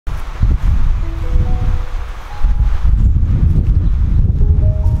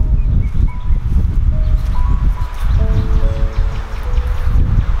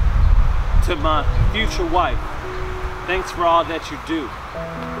future wife, thanks for all that you do.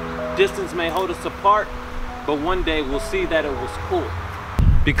 Distance may hold us apart, but one day we'll see that it was cool.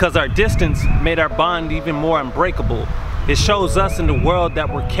 Because our distance made our bond even more unbreakable. It shows us in the world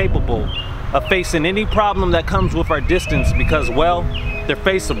that we're capable of facing any problem that comes with our distance because, well, they're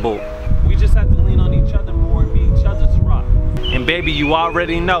faceable. We just have to lean on each other more and be each other's rock. And baby, you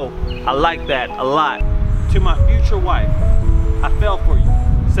already know, I like that a lot. To my future wife, I fell for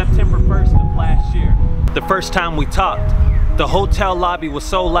you September 1st of last year. The first time we talked, the hotel lobby was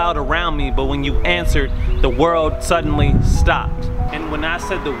so loud around me, but when you answered, the world suddenly stopped. And when I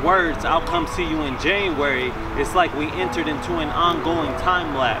said the words, "I'll come see you in January," it's like we entered into an ongoing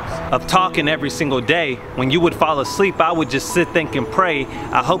time lapse of talking every single day. When you would fall asleep, I would just sit, think, and pray.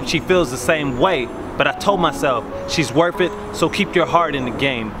 I hope she feels the same way. But I told myself, she's worth it, so keep your heart in the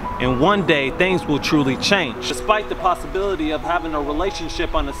game. And one day, things will truly change. Despite the possibility of having a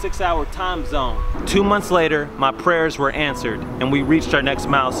relationship on a 6-hour time zone. 2 months later, my prayers were answered, and we reached our next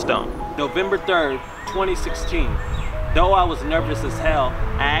milestone. November 3rd, 2016. Though I was nervous as hell,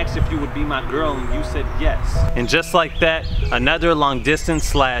 I asked if you would be my girl and you said yes. And just like that, another long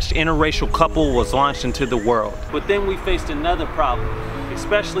distance / interracial couple was launched into the world. But then we faced another problem,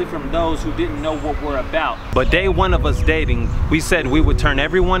 especially from those who didn't know what we're about. But day one of us dating, we said we would turn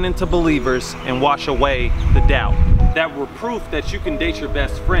everyone into believers and wash away the doubt. That were proof that you can date your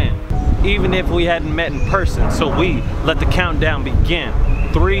best friend, even if we hadn't met in person. So we let the countdown begin.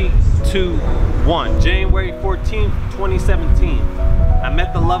 3, 2, 1. January 14th, 2017. I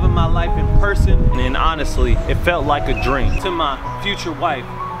met the love of my life in person, and honestly, it felt like a dream. To my future wife,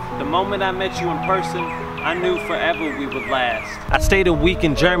 the moment I met you in person, I knew forever we would last. I stayed a week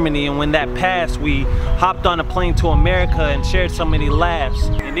in Germany, and when that passed, we hopped on a plane to America and shared so many laughs,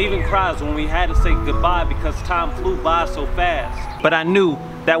 and even cries when we had to say goodbye because time flew by so fast. But I knew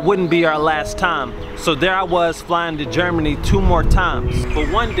that wouldn't be our last time, so there I was flying to Germany 2 more times. But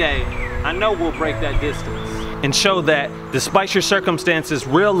one day, I know we'll break that distance and show that despite your circumstances,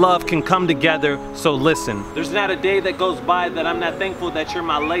 real love can come together. So listen, there's not a day that goes by that I'm not thankful that you're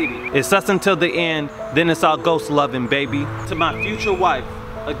my lady. It's us until the end, then it's all ghost loving, baby. To my future wife,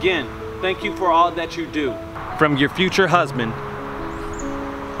 again, thank you for all that you do. From your future husband,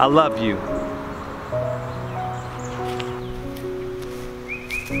 I love you.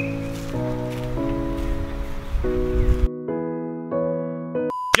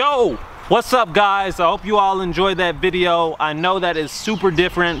 Yo! What's up, guys? I hope you all enjoyed that video. I know that is super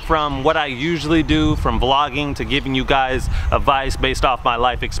different from what I usually do, from vlogging to giving you guys advice based off my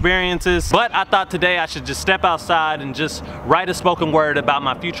life experiences. But I thought today I should just step outside and just write a spoken word about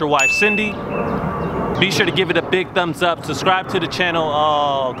my future wife, Cindy. Be sure to give it a big thumbs up. Subscribe to the channel.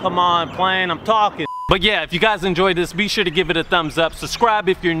 Oh, come on, playing, I'm talking. But yeah, if you guys enjoyed this, be sure to give it a thumbs up. Subscribe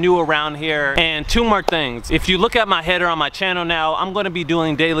if you're new around here. And 2 more things. If you look at my header on my channel now, I'm gonna be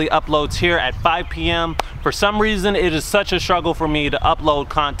doing daily uploads here at 5 p.m. For some reason, it is such a struggle for me to upload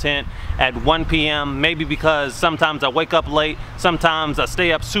content at 1 p.m. Maybe because sometimes I wake up late, sometimes I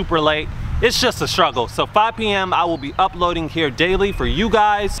stay up super late. It's just a struggle. So 5 p.m. I will be uploading here daily for you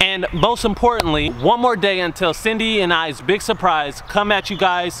guys. And most importantly, 1 more day until Cindy and I's big surprise come at you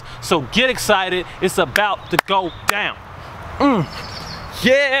guys. So get excited. It's about to go down.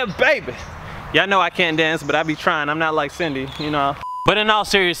 Yeah, baby. Y'all know I can't dance, but I be trying. I'm not like Cindy, you know. But in all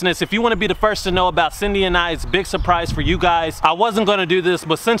seriousness, if you want to be the first to know about Cindy and I's big surprise for you guys, I wasn't going to do this,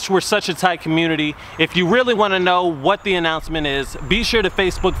 but since we're such a tight community, if you really want to know what the announcement is, be sure to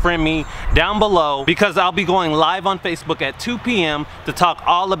Facebook friend me down below, because I'll be going live on Facebook at 2 p.m. to talk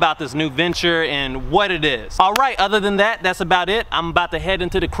all about this new venture and what it is. All right, other than that, that's about it. I'm about to head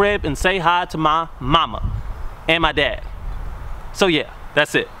into the crib and say hi to my mama and my dad. So yeah,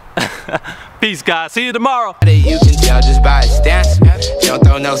 that's it. Peace, guys. See you tomorrow. You can tell just by his stance. Don't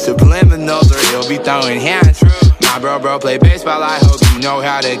throw no subliminals or he'll be throwing hands. My bro play baseball, I hope you know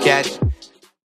how to catch.